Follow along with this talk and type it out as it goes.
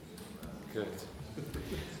Good.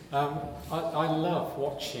 I love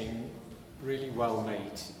watching really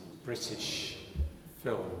well-made British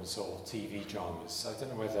films or TV dramas. I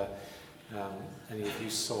don't know whether any of you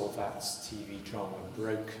saw that TV drama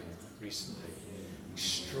Broken recently.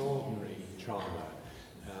 Extraordinary drama,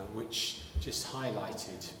 which just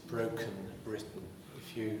highlighted broken Britain.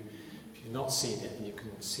 If you've not seen it, and you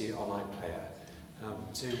can see it on iPlayer,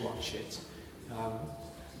 do watch it.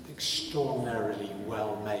 Extraordinarily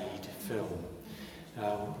well-made film.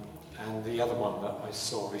 And the other one that I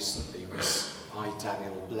saw recently was I,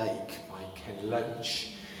 Daniel Blake by Ken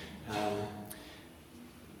Loach.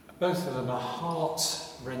 Both of them are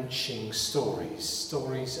heart-wrenching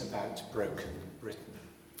stories about broken Britain.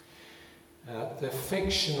 The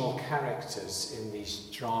fictional characters in these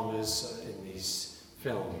dramas, in these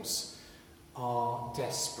films, are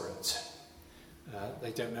desperate.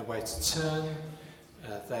 They don't know where to turn.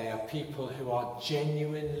 They are people who are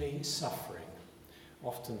genuinely suffering,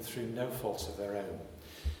 often through no fault of their own.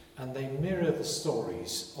 And they mirror the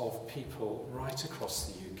stories of people right across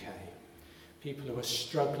the UK. People who are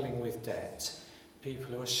struggling with debt, people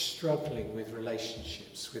who are struggling with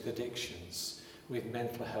relationships, with addictions, with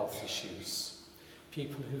mental health issues,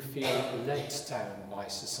 people who feel let down by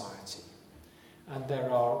society. And there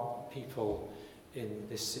are people in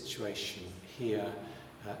this situation here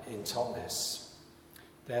in Totnes.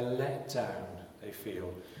 They're let down, they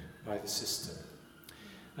feel, by the system.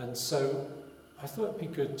 And so I thought it'd be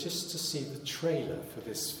good just to see the trailer for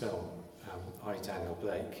this film, I, Daniel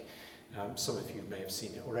Blake. Some of you may have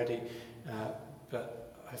seen it already,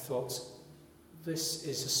 but I thought this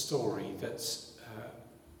is a story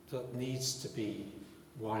that needs to be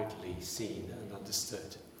widely seen and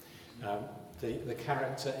understood. The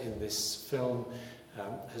character in this film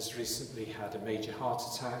has recently had a major heart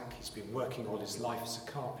attack. He's been working all his life as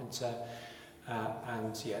a carpenter,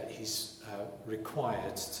 and yet he's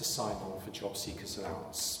required to sign on for job seekers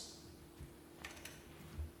allowance.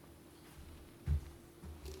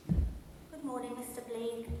 Good morning, Mr.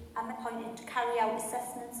 Blake. I'm appointed to carry out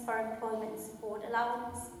assessments for employment support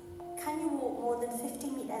allowance. Can you walk more than 50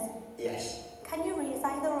 metres? Yes. Can you raise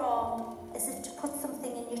either arm as if to put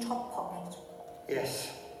something in your top pocket?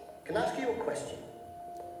 Yes. Can I ask you a question?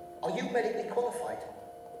 Are you medically qualified?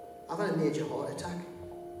 I've had a major heart attack.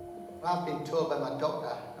 I've been told by my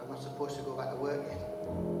doctor I'm not supposed to go back to work yet.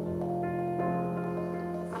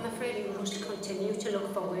 I'm afraid we must continue to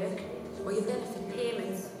look for work, or your benefit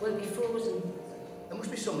payments will be frozen. There must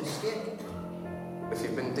be some mistake. If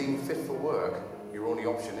you've been deemed fit for work, your only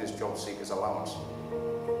option is job seekers allowance.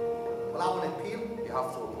 Well, I want to appeal. You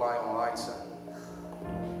have to apply online, sir.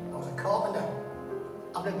 I was a carpenter.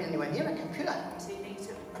 I've never been anywhere near a computer. So you need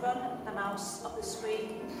to run the mouse up the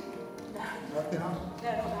screen. No. Not now.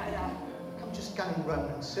 No, not like that. I'm just going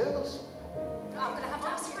round in circles. I'm going to have to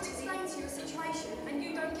ask you to explain to you a situation and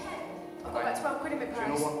you don't care. I've got Right. about 12 quid in my purse. Do you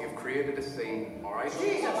know what? You've created a theme, all right?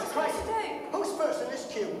 Jesus What's Christ! supposed to do? Who's first in this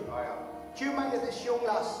queue? I am. Do you mind if this young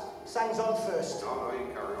lass signs on first? No,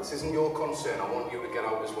 you carry on. This isn't your concern. I want you to get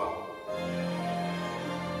out as well.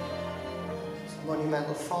 It's a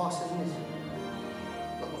monumental farce, isn't it?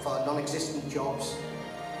 Looking for non-existent jobs.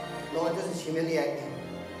 No, it doesn't humiliate me.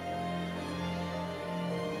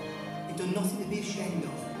 You've done nothing to be ashamed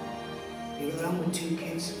of. You're around with 2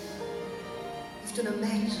 kids. You've done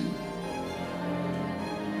amazing.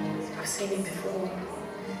 I've seen it before.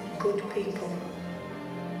 Good people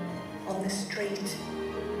on the street.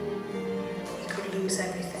 You could lose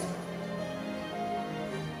everything.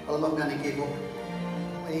 Well, I'm not going to give up.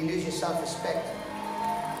 When you lose your self-respect,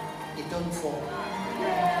 you're done for.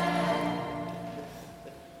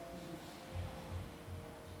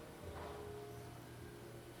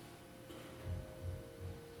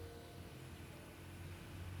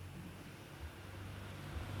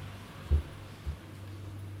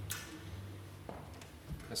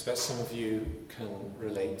 I suppose some of you can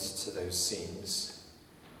relate to those scenes.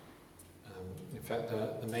 In fact,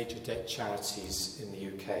 the major debt charities in the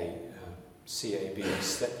UK, CAB,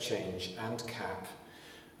 Step Change and CAP,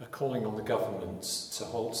 are calling on the government to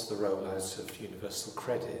halt the rollout of universal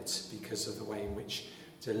credit because of the way in which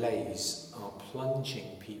delays are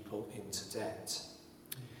plunging people into debt.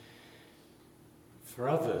 For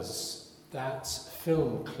others, that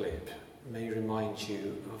film clip may remind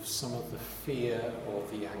you of some of the fear or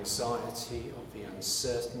the anxiety or the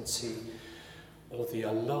uncertainty or the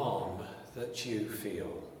alarm that you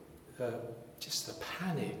feel, just the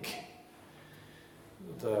panic,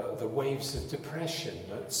 the waves of depression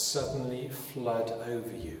that suddenly flood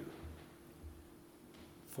over you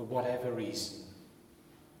for whatever reason,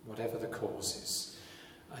 whatever the cause is.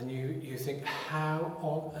 And you think, how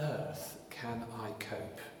on earth can I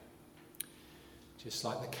cope? Just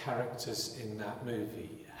like the characters in that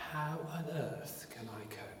movie, how on earth can I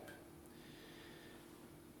cope?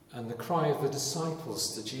 And the cry of the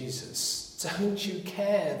disciples to Jesus, don't you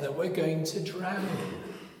care that we're going to drown?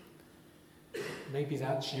 Maybe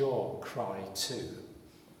that's your cry too.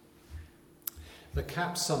 The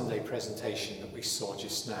Cap Sunday presentation that we saw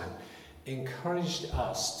just now encouraged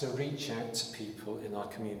us to reach out to people in our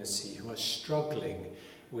community who are struggling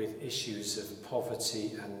with issues of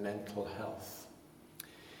poverty and mental health.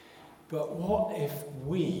 But what if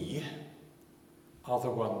we are the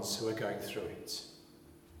ones who are going through it?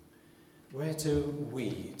 Where do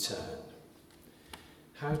we turn?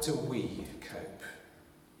 How do we cope?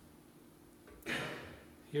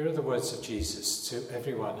 Here are the words of Jesus to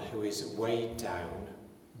everyone who is weighed down,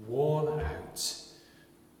 worn out,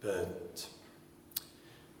 burdened.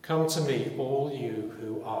 Come to me, all you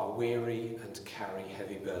who are weary and carry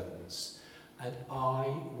heavy burdens, and I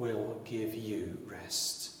will give you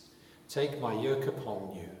rest. Take my yoke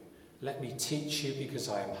upon you. Let me teach you, because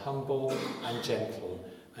I am humble and gentle,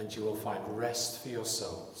 and you will find rest for your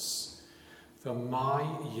souls. For my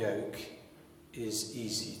yoke is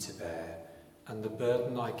easy to bear, and the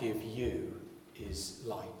burden I give you is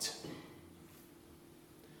light.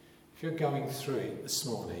 If you're going through it this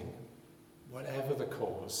morning, whatever the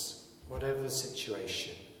cause, whatever the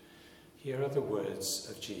situation, here are the words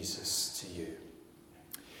of Jesus to you.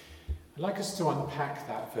 I'd like us to unpack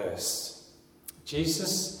that verse.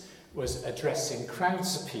 Jesus was addressing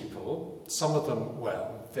crowds of people. Some of them were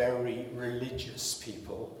very religious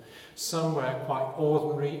people. Some were quite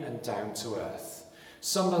ordinary and down to earth.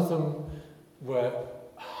 Some of them were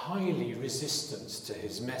highly resistant to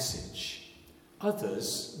his message.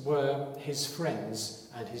 Others were his friends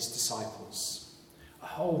and his disciples. A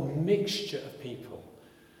whole mixture of people.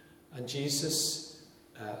 And Jesus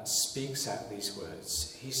speaks out these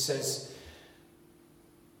words. He says,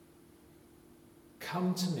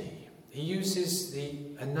 come to me. He uses the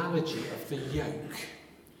analogy of the yoke.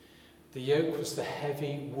 The yoke was the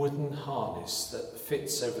heavy wooden harness that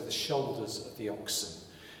fits over the shoulders of the oxen,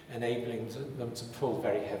 enabling them to pull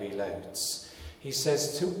very heavy loads. He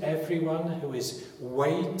says, to everyone who is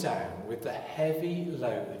weighed down with the heavy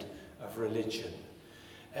load of religion,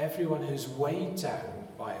 everyone who's weighed down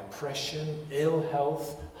by oppression, ill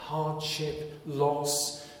health, hardship,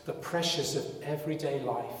 loss, the pressures of everyday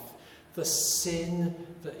life, the sin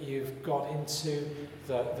that you've got into,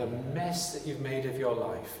 the mess that you've made of your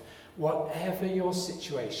life, whatever your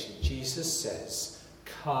situation, Jesus says,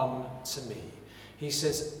 come to me. He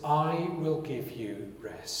says, I will give you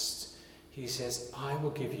rest. He says, I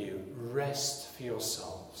will give you rest for your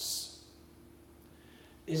souls.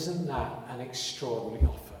 Isn't that an extraordinary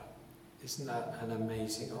offer? Isn't that an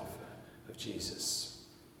amazing offer of Jesus?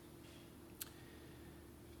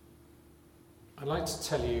 I'd like to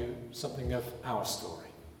tell you something of our story.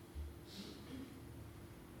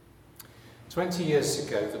 20 years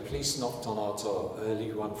ago, the police knocked on our door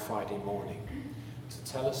early one Friday morning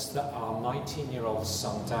to tell us that our 19-year-old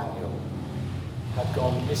son, Daniel, had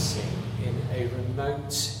gone missing in a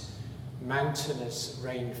remote mountainous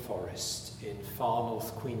rainforest in far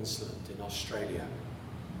north Queensland in Australia.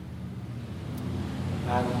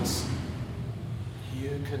 And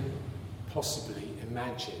you can possibly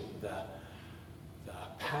imagine the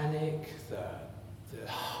panic, the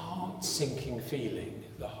heart-sinking feeling,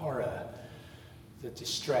 the horror, the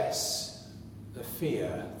distress, the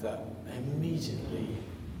fear that immediately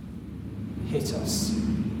hit us.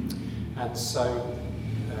 And so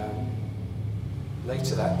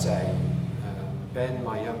later that day, Ben,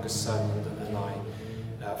 my younger son, and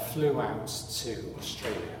I flew out to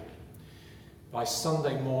Australia. By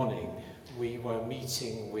Sunday morning, we were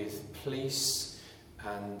meeting with police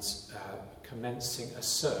and commencing a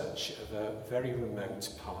search of a very remote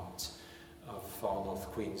part of far north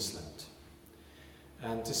Queensland.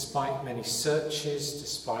 And despite many searches,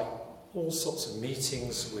 despite all sorts of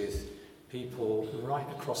meetings with people right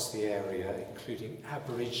across the area, including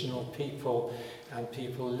Aboriginal people and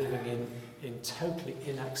people living in totally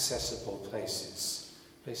inaccessible places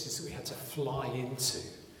that we had to fly into.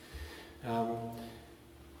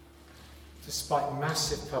 Despite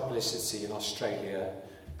massive publicity in Australia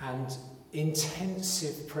and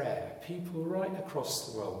intensive prayer, people right across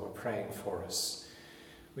the world were praying for us.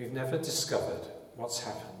 We've never discovered what's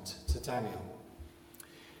happened to Daniel.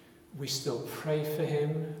 We still pray for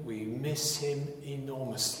him. We miss him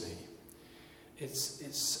enormously.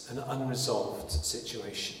 It's an unresolved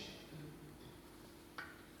situation.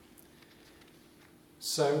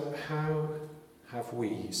 So how have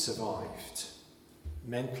we survived?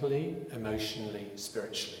 Mentally, emotionally,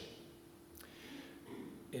 spiritually?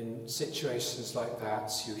 in situations like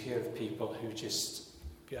that, you hear of people who just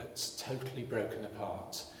get totally broken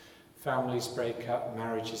apart. Families break up,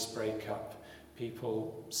 marriages break up,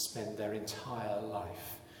 people spend their entire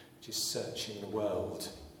life just searching the world.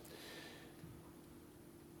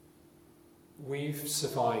 We've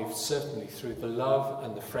survived certainly through the love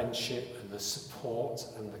and the friendship and the support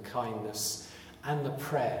and the kindness and the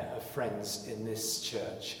prayer of friends in this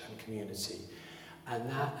church and community. And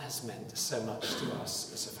that has meant so much to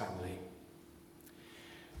us as a family.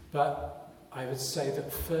 But I would say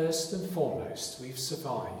that first and foremost, we've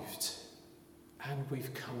survived and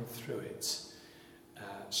we've come through it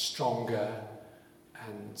stronger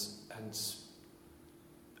and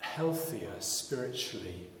healthier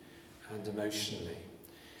spiritually and emotionally,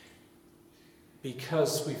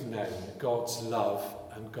 because we've known God's love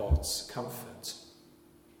and God's comfort.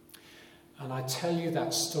 And I tell you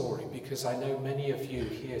that story because I know many of you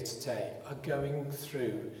here today are going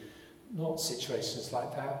through not situations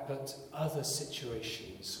like that, but other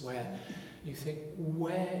situations where you think,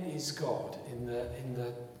 where is God in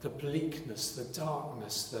the bleakness, the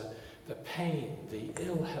darkness, the pain, the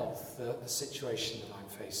ill health, the situation that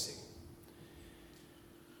I'm facing?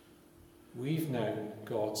 We've known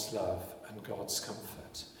God's love and God's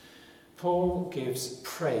comfort. Paul gives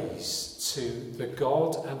praise to the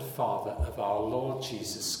God and Father of our Lord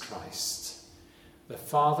Jesus Christ, the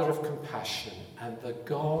Father of compassion and the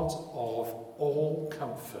God of all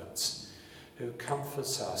comfort, who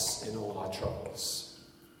comforts us in all our troubles.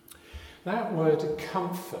 That word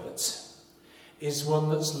comfort is one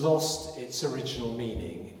that's lost its original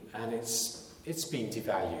meaning, and it's been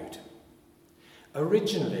devalued.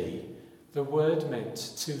 Originally, the word meant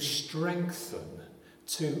to strengthen,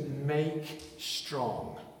 to make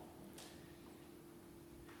strong.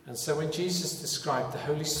 And so when Jesus described the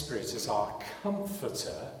Holy Spirit as our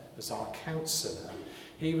comforter, as our counsellor,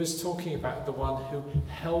 he was talking about the one who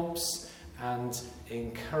helps and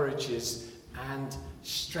encourages and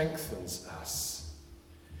strengthens us.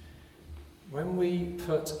 When we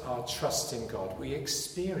put our trust in God, we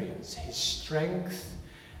experience his strength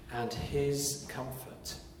and his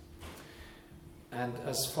comfort. And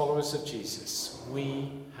as followers of Jesus,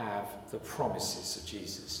 we have the promises of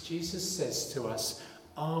Jesus. Jesus says to us,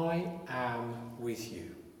 I am with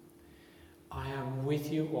you. I am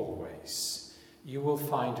with you always. You will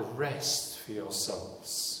find rest for your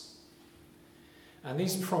souls. And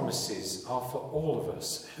these promises are for all of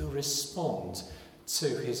us who respond to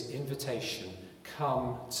his invitation,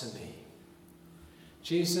 come to me.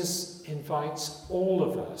 Jesus invites all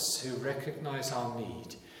of us who recognize our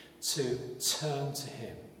need to turn to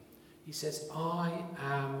him. He says, I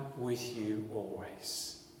am with you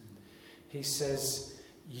always. He says,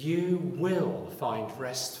 you will find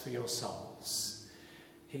rest for your souls.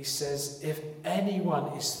 He says, if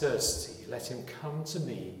anyone is thirsty, let him come to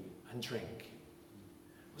me and drink.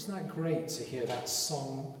 Wasn't that great to hear that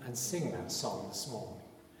song and sing that song this morning?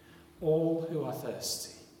 All who are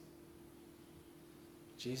thirsty.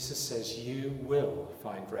 Jesus says, you will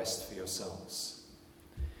find rest for your souls.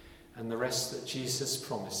 And the rest that Jesus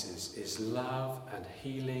promises is love and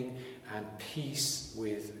healing and peace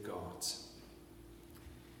with God.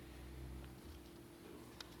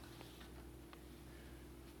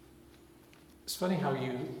 It's funny how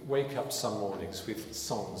you wake up some mornings with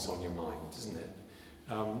songs on your mind, isn't it?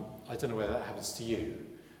 I don't know whether that happens to you.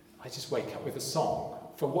 I just wake up with a song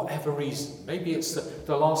for whatever reason. Maybe it's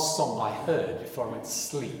the last song I heard before I went to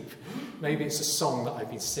sleep. Maybe it's a song that I've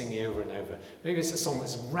been singing over and over. Maybe it's a song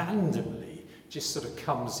that's randomly just sort of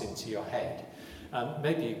comes into your head.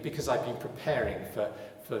 Maybe because I've been preparing for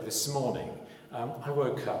this morning, I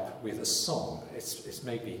woke up with a song. It's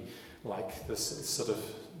maybe like this sort of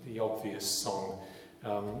the obvious song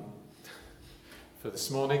for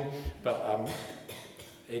this morning, but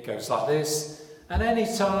it goes like this. And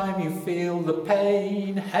anytime you feel the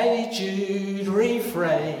pain, hey Jude,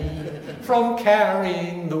 refrain from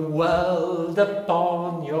carrying the world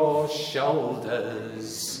upon your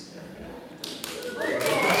shoulders.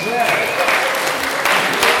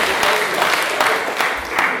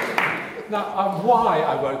 Now, why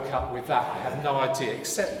I woke up with that, I have no idea,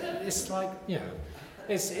 except it's like,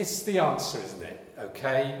 it's the answer, isn't it?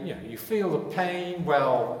 Okay, you feel the pain,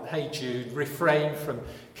 well, hey Jude, refrain from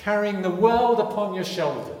carrying the world upon your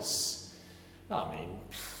shoulders. I mean,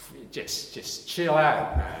 just chill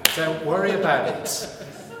out, man. Don't worry about it.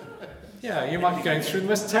 You might be going through the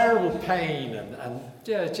most terrible pain and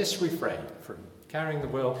just refrain from carrying the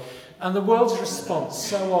world. And the world's response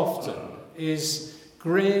so often is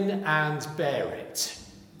grin and bear it.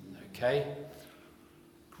 Okay?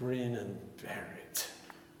 Grin and bear it.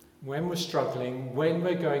 when we're struggling, when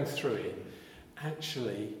we're going through it,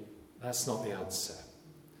 actually, that's not the answer.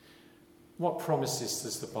 What promises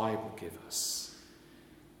does the Bible give us?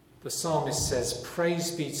 The psalmist says,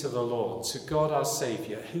 "Praise be to the Lord, to God our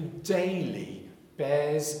Saviour, who daily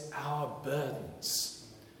bears our burdens."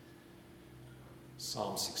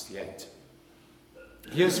 Psalm 68.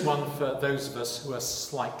 Here's one for those of us who are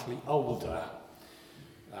slightly older.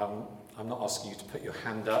 I'm not asking you to put your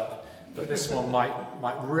hand up, but this one might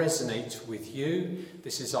resonate with you.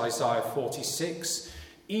 This is Isaiah 46.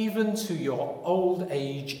 "Even to your old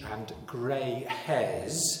age and grey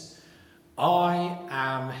hairs, I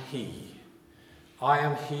am he. I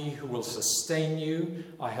am he who will sustain you.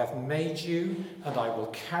 I have made you, and I will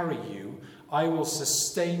carry you. I will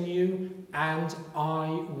sustain you, and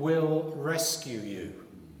I will rescue you."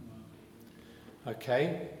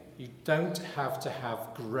 Okay? You don't have to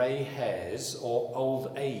have grey hairs or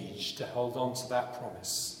old age to hold on to that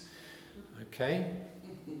promise. Okay?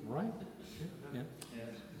 Right? Yeah.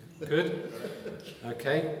 Good?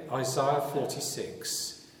 Okay, Isaiah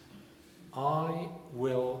 46. "I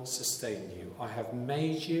will sustain you. I have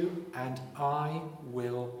made you, and I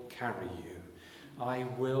will carry you. I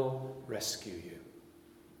will rescue you."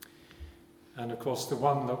 And of course, the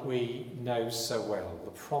one that we know so well,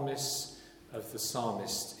 the promise of the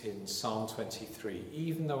psalmist in Psalm 23.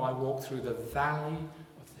 "Even though I walk through the valley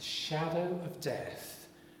of the shadow of death,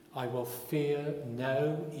 I will fear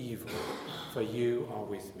no evil, for you are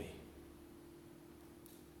with me."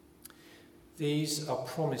 These are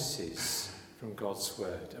promises from God's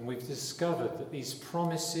word, and we've discovered that these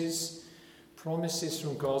promises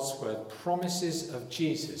from God's word, promises of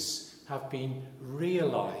Jesus, have been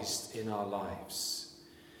realized in our lives.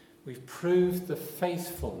 We've proved the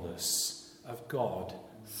faithfulness of God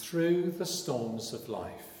through the storms of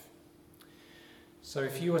life. So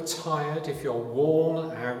if you are tired, if you're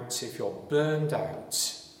worn out, if you're burned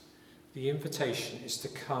out, the invitation is to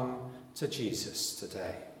come to Jesus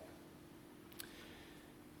today.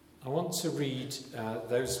 I want to read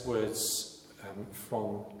those words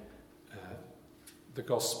from the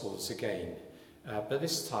Gospels again, but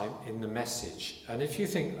this time in the Message. And if you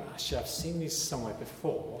think, actually, I've seen these somewhere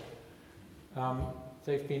before,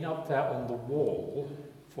 they've been up there on the wall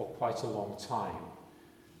for quite a long time.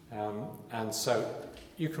 And so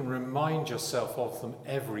you can remind yourself of them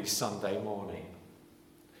every Sunday morning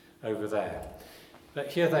over there.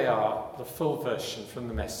 But here they are, the full version from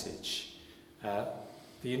the Message.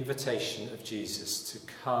 The invitation of Jesus to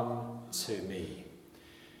come to me.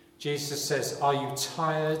 Jesus says, "Are you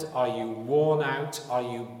tired? Are you worn out? Are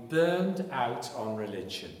you burned out on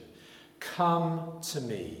religion? Come to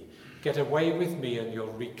me. Get away with me and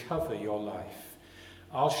you'll recover your life.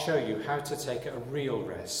 I'll show you how to take a real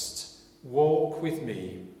rest. Walk with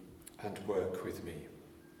me and work with me.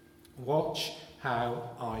 Watch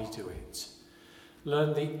how I do it.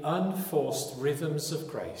 Learn the unforced rhythms of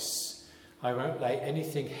grace. I won't lay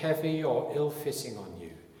anything heavy or ill-fitting on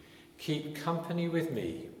you. Keep company with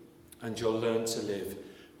me and you'll learn to live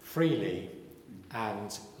freely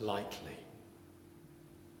and lightly."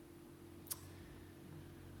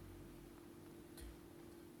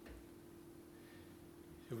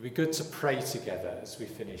 It would be good to pray together as we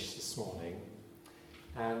finish this morning.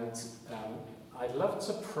 And I'd love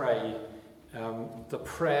to pray the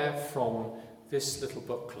prayer from this little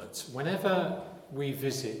booklet. Whenever we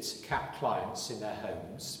visit CAP clients in their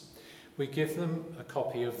homes, we give them a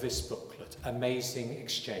copy of this booklet, Amazing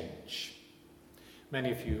Exchange.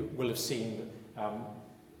 Many of you will have seen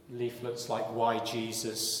leaflets like Why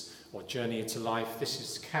Jesus or Journey into Life. This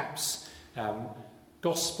is CAP's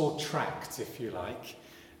gospel tract, if you like.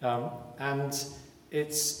 And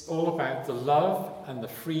it's all about the love and the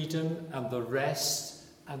freedom and the rest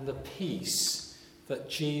and the peace that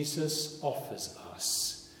Jesus offers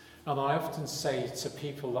us. And I often say to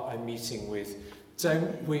people that I'm meeting with,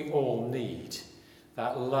 don't we all need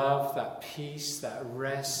that love, that peace, that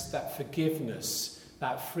rest, that forgiveness,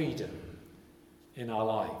 that freedom in our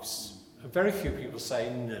lives? And very few people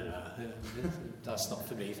say, no, that's not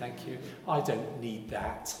for me, thank you. I don't need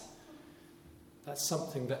that. That's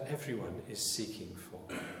something that everyone is seeking.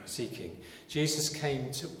 Jesus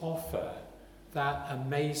came to offer that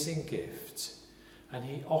amazing gift, and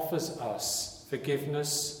he offers us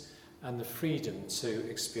forgiveness and the freedom to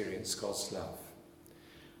experience God's love.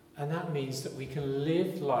 And that means that we can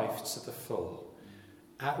live life to the full,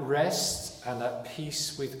 at rest and at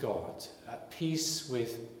peace with God, at peace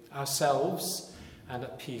with ourselves and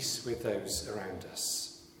at peace with those around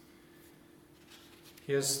us.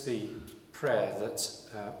 Here's the prayer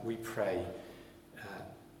that we pray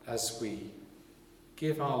as we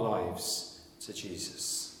give our lives to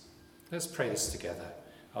Jesus. Let's pray this together.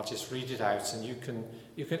 I'll just read it out and you can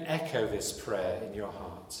echo this prayer in your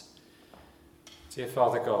heart. Dear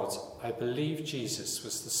Father God, I believe Jesus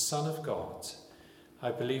was the Son of God.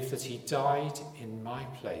 I believe that he died in my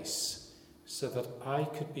place so that I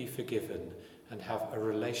could be forgiven and have a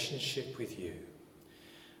relationship with you.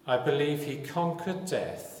 I believe he conquered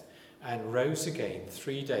death and rose again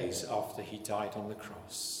 3 days after he died on the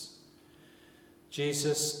cross.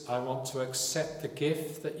 Jesus, I want to accept the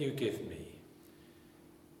gift that you give me.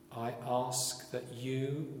 I ask that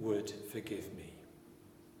you would forgive me.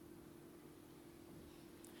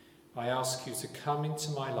 I ask you to come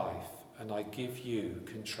into my life and I give you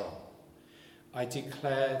control. I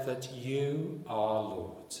declare that you are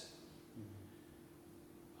Lord.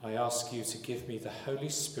 I ask you to give me the Holy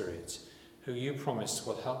Spirit, who you promised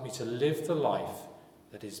will help me to live the life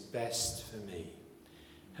that is best for me.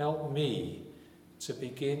 Help me to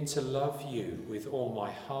begin to love you with all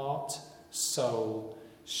my heart, soul,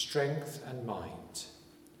 strength and mind,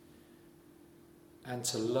 and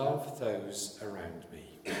to love those around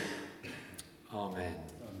me. Amen.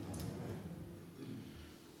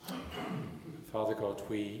 Father God,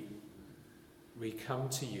 we come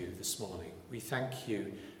to you this morning. We thank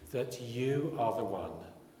you that you are the one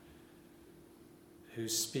who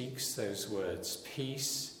speaks those words,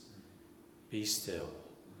 peace, be still.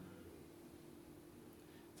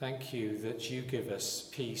 Thank you that you give us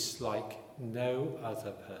peace like no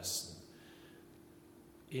other person.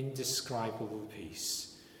 Indescribable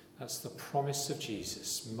peace. That's the promise of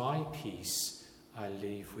Jesus. My peace I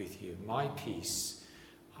leave with you. My peace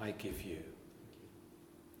I give you.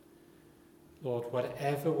 Lord,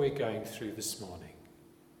 whatever we're going through this morning,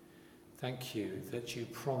 thank you that you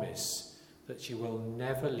promise that you will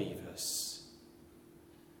never leave us.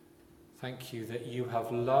 Thank you that you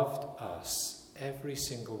have loved us, every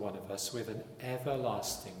single one of us, with an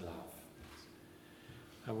everlasting love.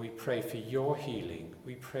 And we pray for your healing.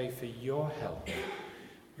 We pray for your help.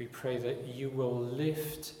 We pray that you will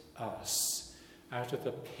lift us out of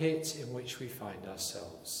the pit in which we find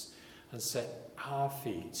ourselves and set our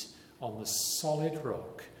feet on the solid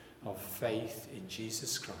rock of faith in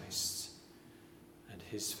Jesus Christ and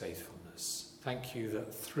his faithfulness. Thank you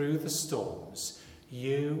that through the storms,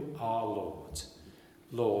 you are Lord,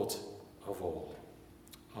 Lord of all.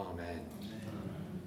 Amen. Amen.